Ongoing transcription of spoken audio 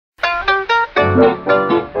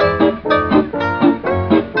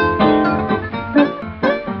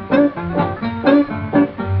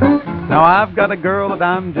I've got a girl that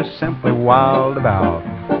I'm just simply wild about,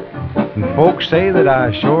 and folks say that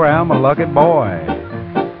I sure am a lucky boy.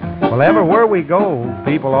 Well, everywhere we go,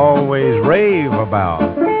 people always rave about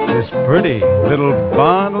this pretty little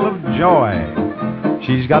bundle of joy.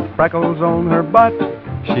 She's got freckles on her butt,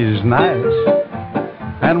 she's nice,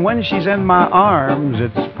 and when she's in my arms,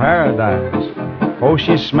 it's paradise. Oh,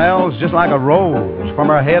 she smells just like a rose from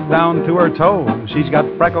her head down to her toes. She's got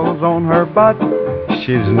freckles on her butt,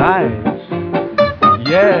 she's nice.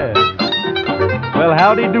 Yeah. Well,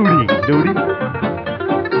 howdy doody, doody.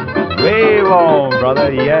 Wave on,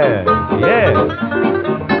 brother, yeah, yeah.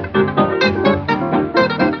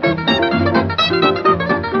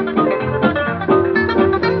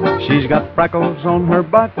 She's got freckles on her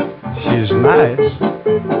butt, she's nice,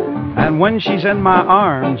 and when she's in my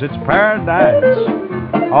arms, it's paradise.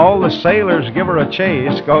 All the sailors give her a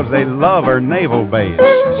chase 'cause they love her naval base.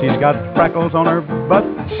 She's got freckles on her butt,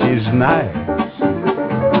 she's nice.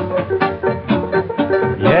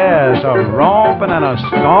 Yes, a romping and a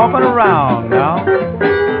stomping around now.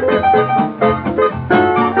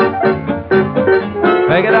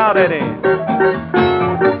 Take it out, Eddie.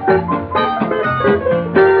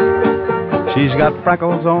 She's got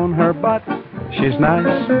freckles on her butt, she's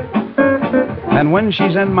nice, and when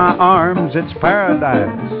she's in my arms, it's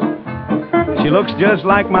paradise. She looks just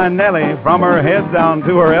like my Nellie from her head down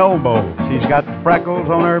to her elbow. She's got freckles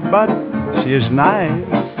on her butt, she's nice.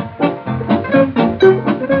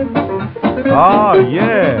 Oh,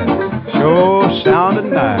 yeah, sure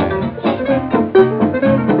sounding nice.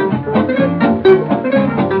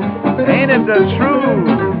 Ain't it the truth?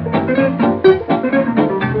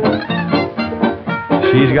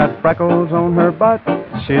 She's got freckles on her butt,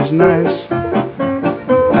 she's nice,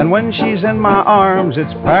 and when she's in my arms,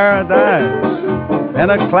 it's paradise. In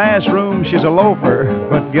a classroom, she's a loafer,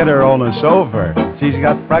 but get her on a sofa. She's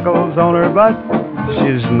got freckles on her butt,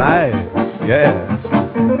 she's nice, yes.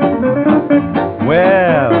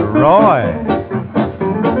 Well, Roy,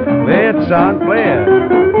 play it, son, play it.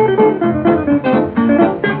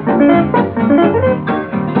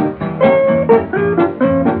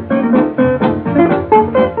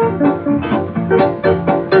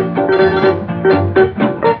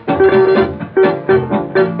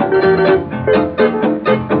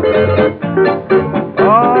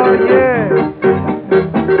 Oh, yeah.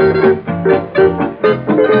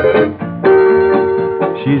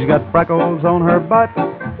 She's got freckles on her butt,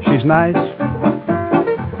 she's nice,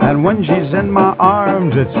 and when she's in my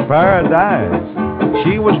arms, it's paradise.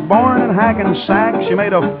 She was born in Hackensack, she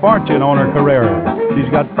made a fortune on her career. She's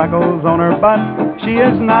got freckles on her butt, she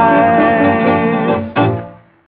is nice.